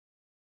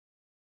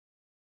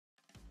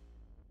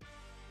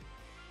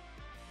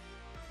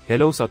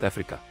Hello South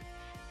Africa.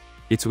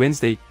 It's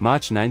Wednesday,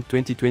 March 9,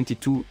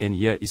 2022 and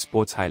here is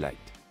Sports Highlight.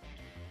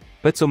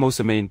 Pitso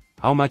Mosimane,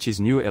 how much his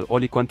new Al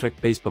Ahly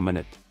contract pays per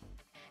minute?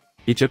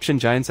 Egyptian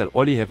giants Al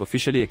Ahly have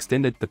officially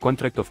extended the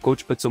contract of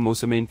coach Pitso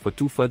Mosimane for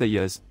 2 further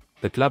years,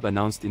 the club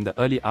announced in the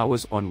early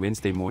hours on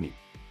Wednesday morning.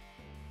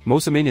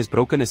 Mosimane has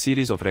broken a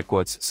series of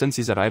records since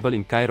his arrival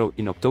in Cairo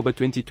in October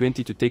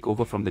 2020 to take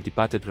over from the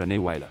departed Rene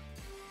Weiler.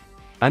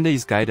 Under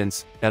his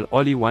guidance, Al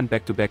Ahly won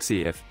back-to-back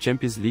CAF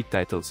Champions League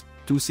titles,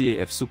 2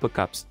 CAF Super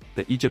Cups,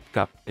 the Egypt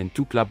Cup and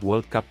 2 Club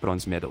World Cup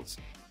bronze medals.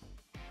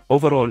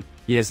 Overall,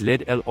 he has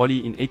led Al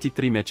Ahly in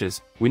 83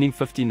 matches, winning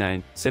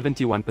 59,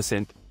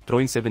 71%,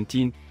 drawing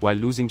 17, while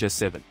losing just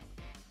 7.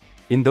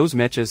 In those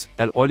matches,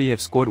 Al Ahly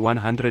have scored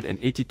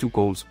 182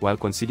 goals while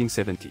conceding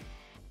 70.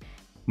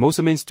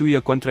 Mosimane's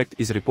 2-year contract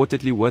is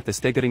reportedly worth a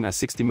staggering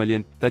 60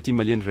 million, 30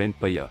 million rand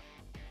per year.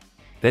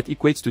 That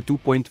equates to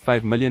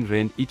 2.5 million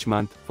rand each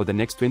month for the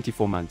next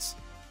 24 months.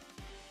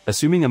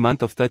 Assuming a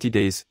month of 30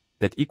 days,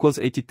 that equals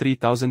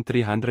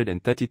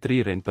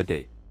 83,333 rand per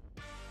day.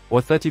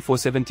 Or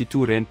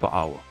 34.72 rand per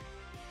hour.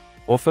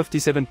 Or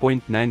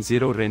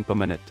 57.90 rand per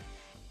minute.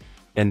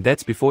 And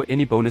that's before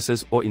any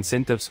bonuses or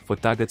incentives for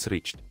targets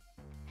reached.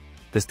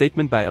 The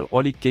statement by Al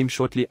Ahly came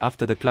shortly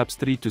after the club's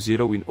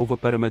 3-0 win over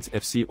Pyramids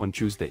FC on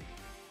Tuesday.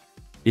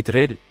 It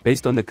read,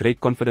 based on the great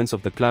confidence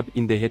of the club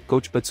in their head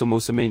coach Pitso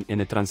Mosimane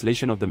and a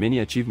translation of the many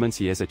achievements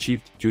he has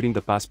achieved during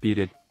the past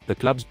period, the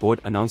club's board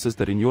announces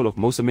the renewal of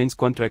Mosimane's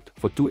contract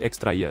for 2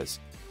 extra years.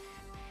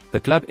 The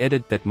club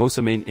added that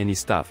Mosimane and his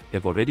staff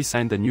have already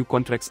signed the new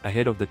contracts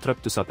ahead of the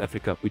trip to South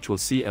Africa, which will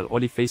see Al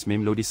Ahly face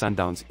Mamelodi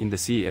Sundowns in the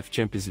CAF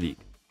Champions League.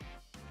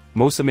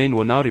 Mosimane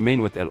will now remain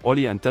with Al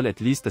Ahly until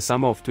at least the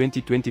summer of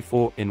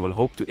 2024 and will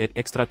hope to add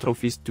extra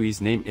trophies to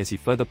his name as he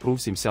further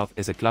proves himself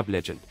as a club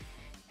legend.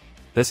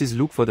 This is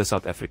Luke for the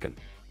South African.